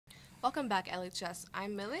Welcome back, LHS.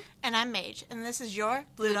 I'm Millie. And I'm Mage, and this is your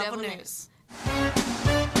Blue Devil News.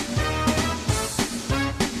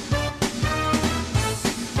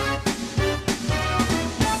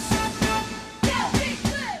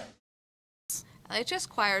 LHS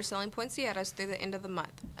Choir selling poinsettias through the end of the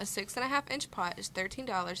month. A 6.5-inch pot is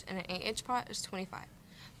 $13 and an 8-inch pot is $25.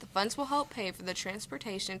 The funds will help pay for the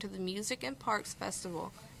transportation to the Music and Parks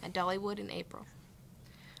Festival at Dollywood in April.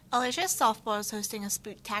 LHS Softball is hosting a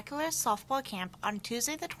spectacular softball camp on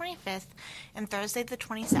Tuesday the 25th and Thursday the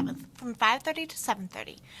 27th from 5:30 to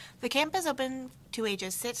 7:30. The camp is open to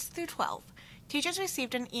ages 6 through 12. Teachers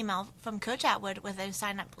received an email from Coach Atwood with a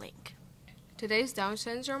sign-up link. Today's Down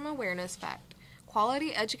Syndrome Awareness Fact.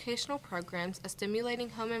 Quality educational programs, a stimulating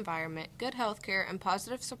home environment, good health care, and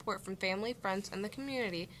positive support from family, friends, and the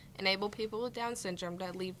community enable people with Down syndrome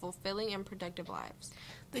to lead fulfilling and productive lives.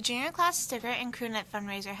 The junior class sticker and crewnet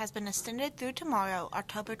fundraiser has been extended through tomorrow,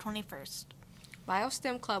 October 21st.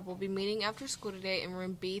 BioSTEM Club will be meeting after school today in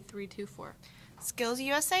room B324. Skills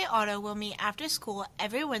USA Auto will meet after school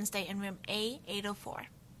every Wednesday in room A804.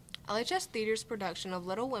 LHS Theater's production of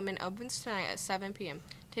Little Women opens tonight at 7 p.m.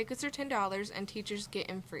 Tickets are $10 and teachers get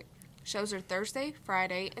in free. Shows are Thursday,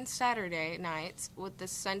 Friday, and Saturday nights with the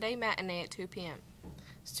Sunday matinee at 2 p.m.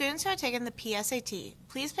 Students who are taking the PSAT,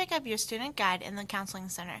 please pick up your student guide in the counseling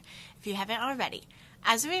center if you haven't already.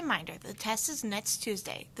 As a reminder, the test is next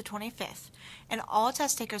Tuesday, the 25th, and all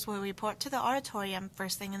test takers will report to the auditorium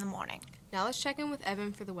first thing in the morning. Now let's check in with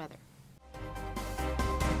Evan for the weather.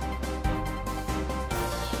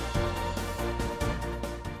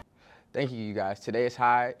 Thank you guys. Today's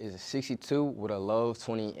high is 62 with a low of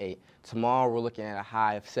 28. Tomorrow we're looking at a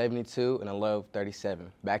high of 72 and a low of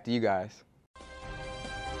 37. Back to you guys.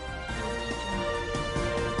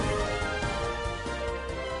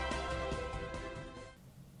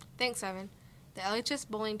 Thanks, Evan. The LHS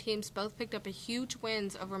bowling teams both picked up a huge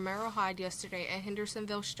wins over Merrill Hyde yesterday at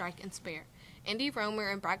Hendersonville Strike and Spare. Indy Romer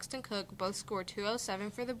and Braxton Cook both scored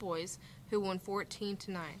 207 for the boys, who won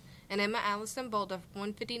 14-9, and Emma Allison bowled a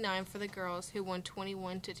 159 for the girls, who won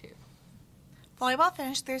 21-2. Volleyball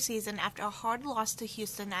finished their season after a hard loss to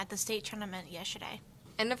Houston at the state tournament yesterday.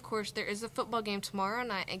 And of course, there is a football game tomorrow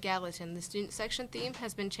night at Gallatin. The student section theme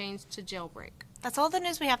has been changed to Jailbreak. That's all the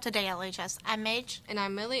news we have today, LHS. I'm Mage. And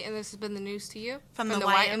I'm Millie, and this has been the news to you from the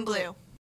White and Blue.